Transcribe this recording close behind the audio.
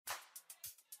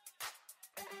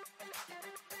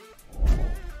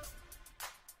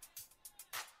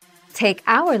Take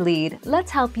our lead, let's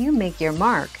help you make your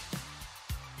mark.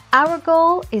 Our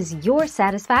goal is your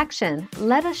satisfaction.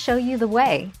 Let us show you the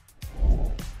way.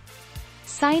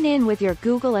 Sign in with your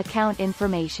Google account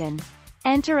information.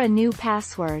 Enter a new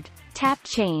password. Tap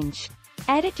Change.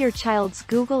 Edit your child's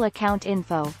Google account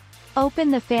info.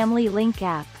 Open the Family Link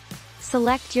app.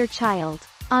 Select your child.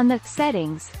 On the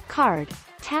Settings card,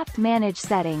 tap Manage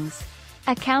Settings.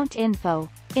 Account Info.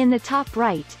 In the top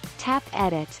right, tap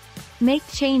Edit. Make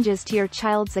changes to your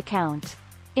child's account.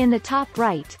 In the top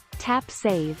right, tap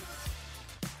Save.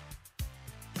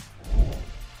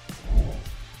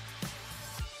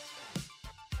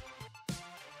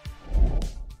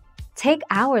 Take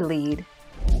our lead.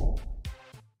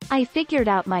 I figured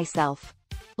out myself.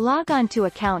 Log on to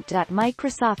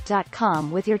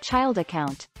account.microsoft.com with your child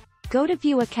account. Go to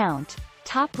View Account,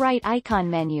 top right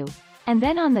icon menu, and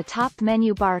then on the top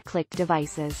menu bar click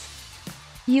Devices.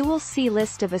 You will see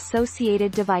list of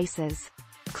associated devices.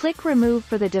 Click Remove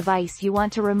for the device you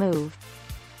want to remove.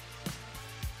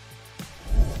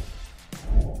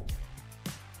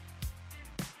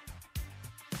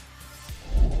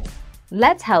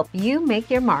 Let's help you make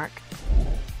your mark.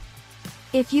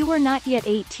 If you were not yet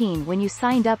 18 when you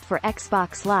signed up for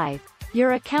Xbox Live,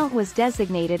 your account was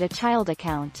designated a child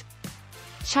account.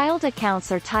 Child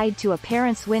accounts are tied to a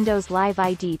parent's Windows Live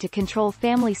ID to control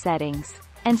family settings,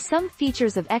 and some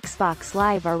features of Xbox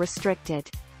Live are restricted.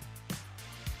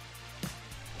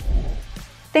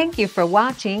 Thank you for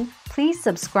watching. Please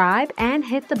subscribe and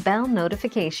hit the bell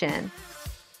notification.